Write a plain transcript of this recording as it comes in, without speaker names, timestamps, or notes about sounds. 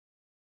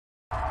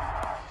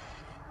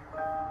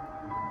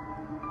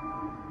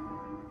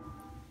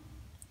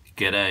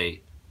G'day.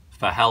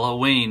 For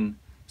Halloween,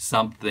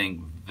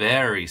 something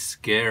very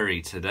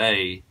scary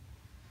today.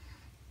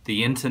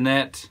 The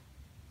internet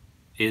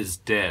is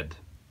dead.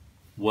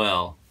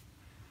 Well,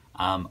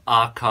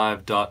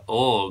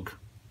 archive.org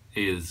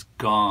is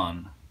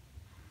gone.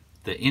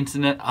 The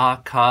Internet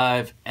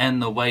Archive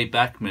and the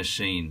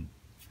Waybackmachine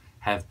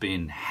have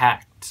been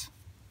hacked.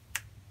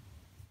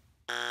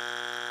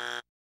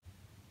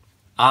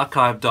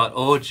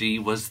 Archive.org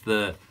was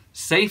the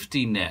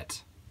safety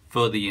net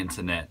for the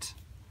internet.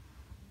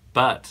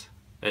 But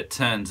it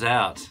turns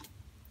out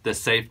the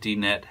safety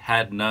net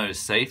had no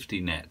safety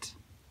net.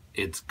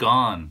 It's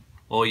gone.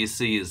 All you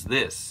see is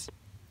this.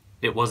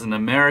 It was an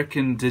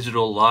American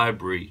digital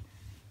library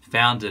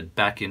founded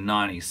back in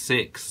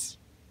 '96,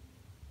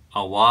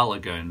 a while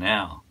ago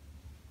now.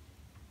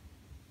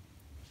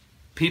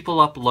 People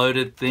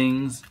uploaded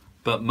things,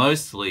 but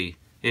mostly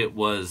it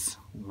was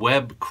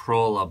web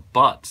crawler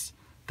bots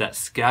that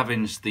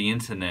scavenged the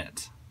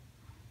internet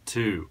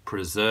to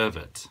preserve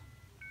it.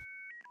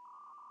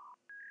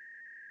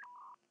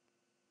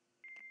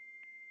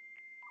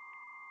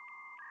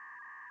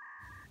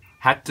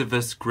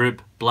 Hacktivist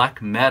group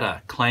Black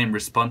Matter claimed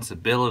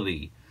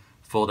responsibility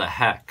for the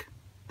hack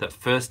that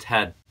first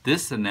had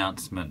this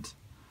announcement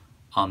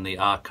on the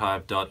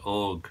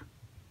archive.org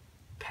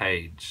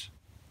page.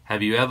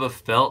 Have you ever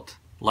felt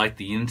like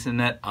the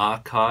Internet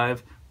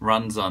Archive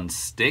runs on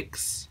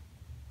sticks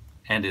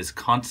and is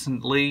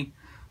constantly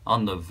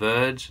on the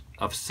verge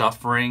of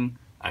suffering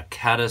a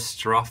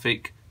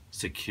catastrophic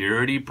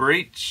security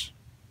breach?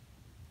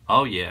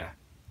 Oh yeah.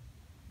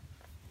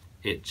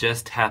 It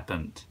just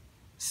happened.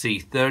 See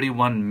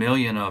 31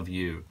 million of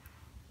you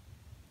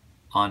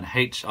on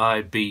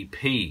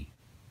HIBP.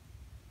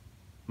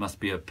 Must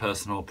be a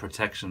personal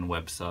protection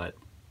website.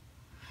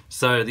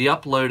 So the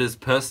uploader's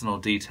personal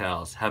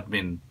details have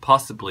been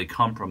possibly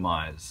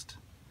compromised.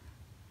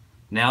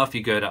 Now if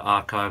you go to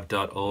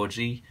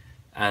archive.org,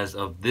 as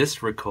of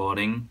this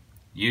recording,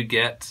 you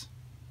get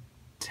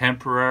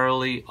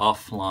temporarily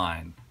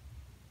offline.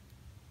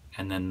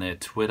 And then their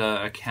Twitter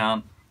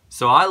account.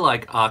 So I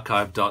like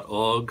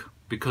archive.org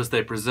because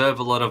they preserve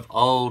a lot of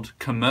old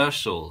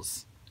commercial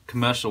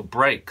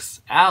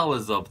breaks,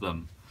 hours of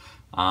them.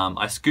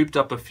 I scooped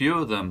up a few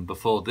of them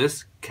before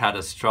this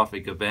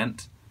catastrophic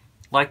event,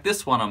 like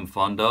this one I'm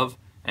fond of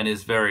and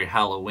is very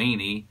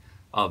Halloween-y,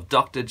 of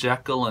Dr.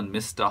 Jekyll and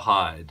Mr.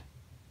 Hyde.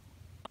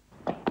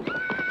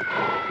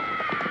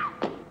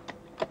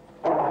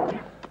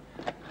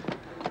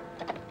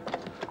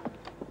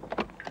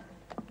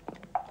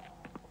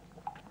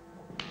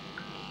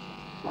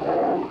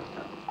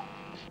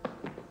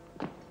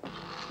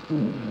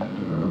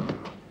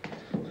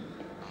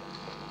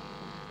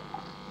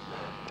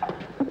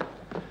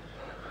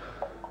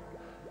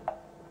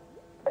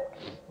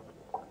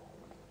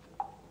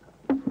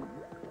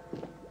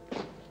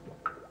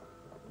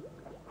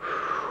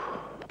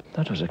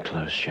 That was a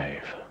close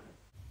shave.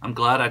 I'm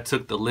glad I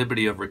took the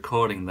liberty of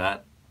recording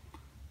that.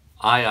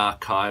 I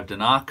archived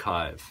an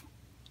archive.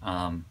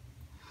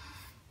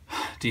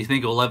 Do you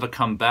think it will ever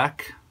come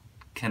back?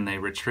 Can they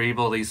retrieve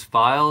all these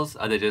files?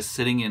 Are they just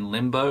sitting in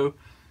limbo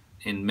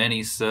in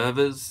many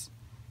servers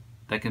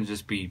that can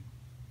just be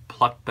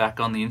plucked back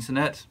on the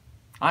internet?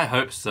 I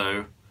hope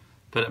so,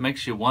 but it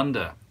makes you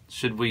wonder,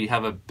 should we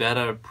have a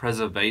better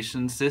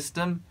preservation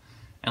system?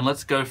 And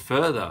let's go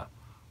further.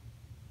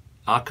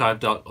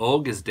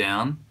 Archive.org is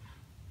down.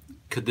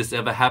 Could this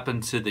ever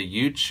happen to the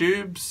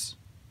YouTubes?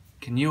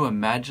 Can you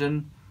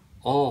imagine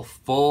all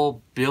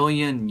 4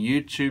 billion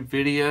YouTube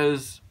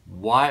videos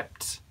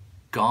wiped,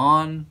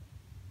 gone?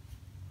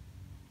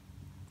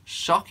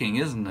 Shocking,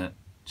 isn't it?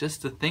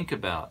 Just to think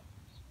about.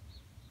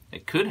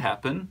 It could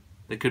happen.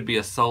 There could be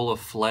a solar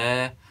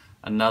flare,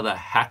 another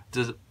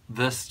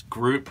hacktivist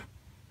group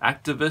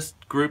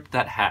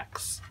that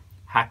hacks.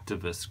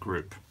 Hacktivist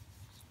group.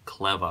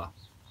 Clever.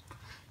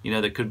 You know,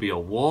 there could be a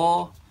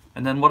war,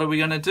 and then what are we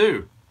going to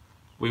do?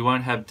 We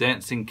won't have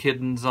dancing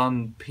kittens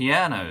on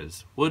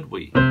pianos, would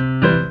we?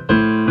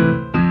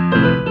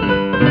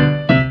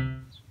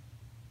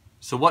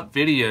 So what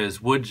videos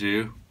would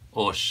you,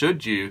 or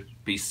should you,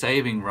 be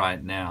saving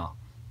right now,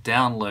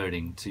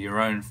 downloading to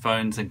your own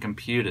phones and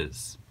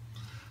computers?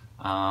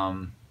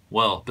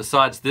 Well,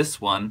 besides this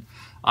one,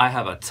 I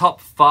have a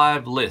top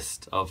 5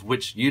 list of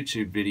which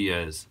YouTube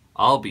videos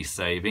I'll be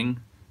saving.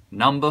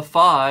 Number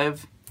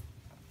 5.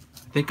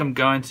 I think I'm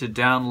going to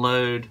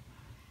download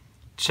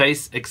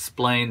Chase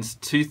Explains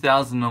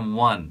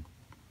 2001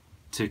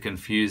 to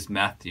Confused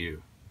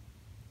Matthew.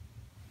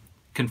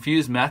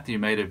 Confused Matthew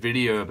made a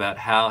video about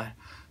how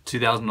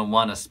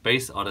 2001 A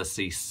Space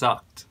Odyssey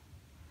sucked.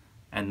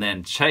 And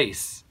then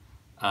Chase,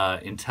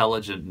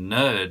 intelligent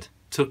nerd,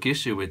 took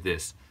issue with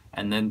this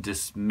and then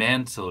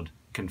dismantled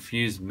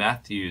Confused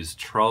Matthew's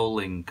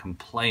trolling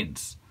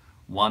complaints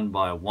one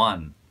by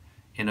one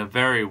in a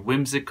very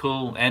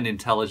whimsical and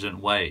intelligent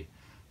way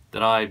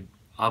that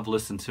I've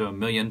listened to 1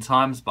 million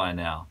times by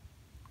now,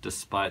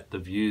 despite the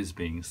views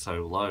being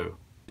so low.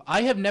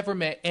 I have never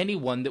met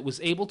anyone that was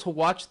able to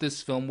watch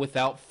this film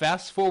without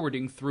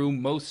fast-forwarding through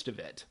most of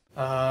it.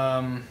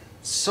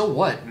 So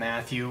what,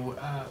 Matthew?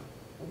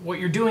 What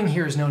you're doing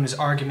here is known as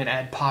argument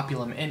ad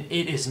populum, and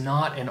it is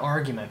not an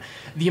argument.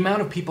 The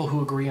amount of people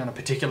who agree on a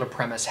particular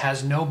premise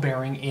has no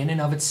bearing in and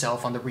of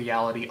itself on the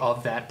reality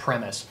of that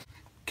premise.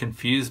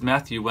 Confused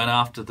Matthew went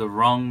after the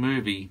wrong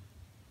movie.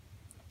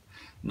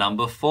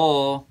 Number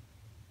 4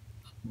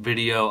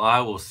 video I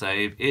will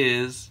save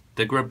is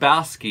The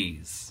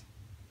Grabowskis,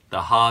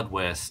 the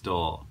hardware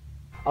store.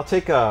 I'll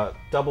take a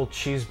double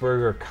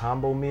cheeseburger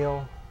combo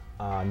meal,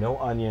 no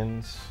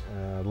onions,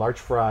 large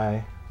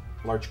fry,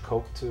 large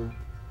Coke too.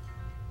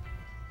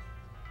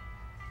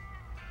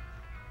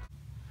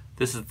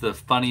 This is the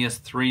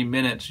funniest 3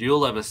 minutes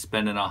you'll ever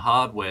spend in a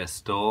hardware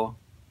store.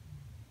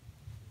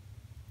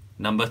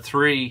 Number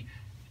 3,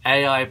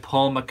 AI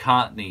Paul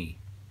McCartney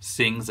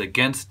sings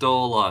Against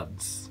All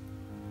Odds.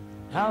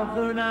 How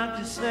could I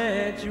just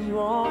let you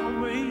walk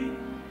away?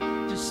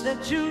 Just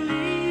let you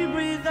leave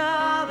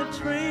without a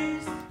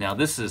trace. Now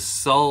this is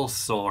soul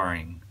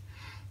soaring.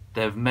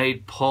 They've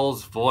made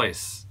Paul's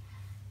voice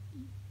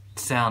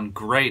sound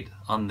great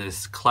on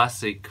this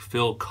classic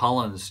Phil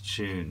Collins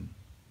tune.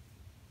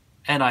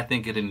 And I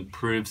think it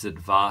improves it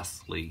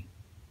vastly.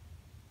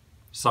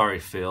 Sorry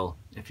Phil,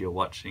 if you're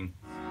watching.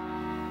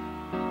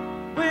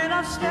 When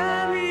I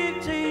stand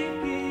here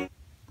taking.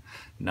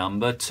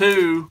 Number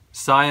 2,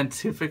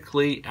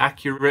 scientifically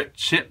accurate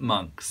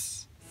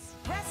chipmunks.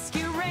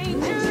 Rescue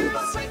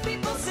Rangers, make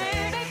people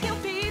sick, they kill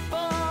people.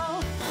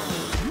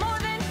 More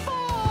than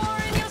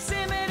 4 in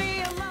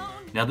Yosemite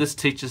alone. Now this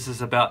teaches us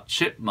about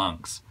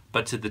chipmunks,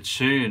 but to the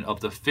tune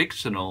of the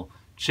fictional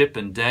Chip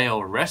and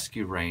Dale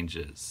Rescue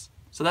Rangers.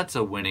 So that's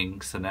a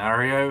winning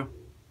scenario.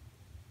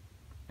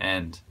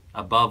 And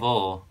above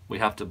all, we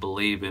have to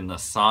believe in the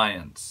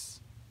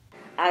science.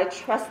 I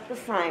trust the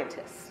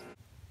scientists.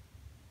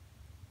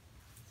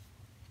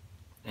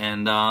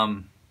 And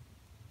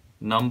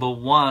number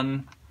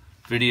 1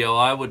 video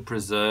I would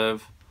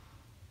preserve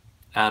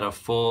out of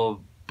 4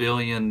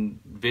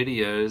 billion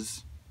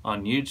videos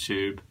on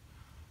YouTube.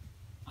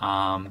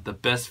 The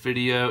best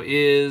video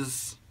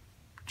is,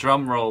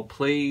 drum roll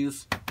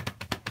please,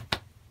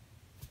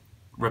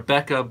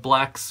 Rebecca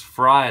Black's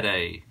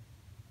Friday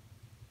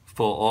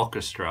for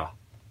orchestra.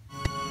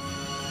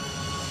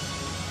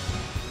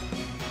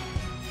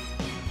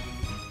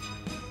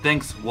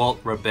 Thanks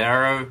Walt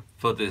Ribeiro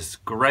for this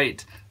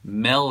great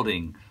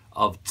melding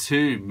of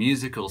 2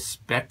 musical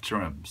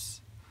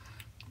spectrums.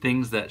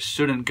 Things that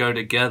shouldn't go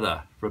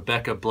together,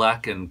 Rebecca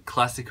Black and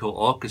classical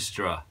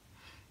orchestra.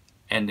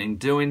 And in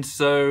doing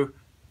so,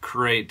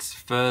 creates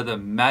further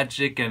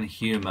magic and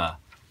humor.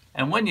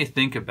 And when you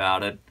think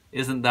about it,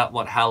 isn't that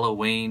what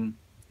Halloween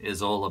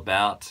is all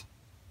about?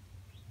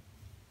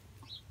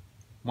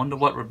 Wonder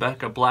what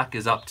Rebecca Black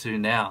is up to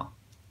now.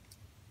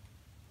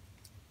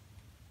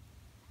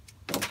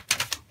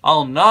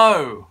 Oh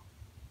no!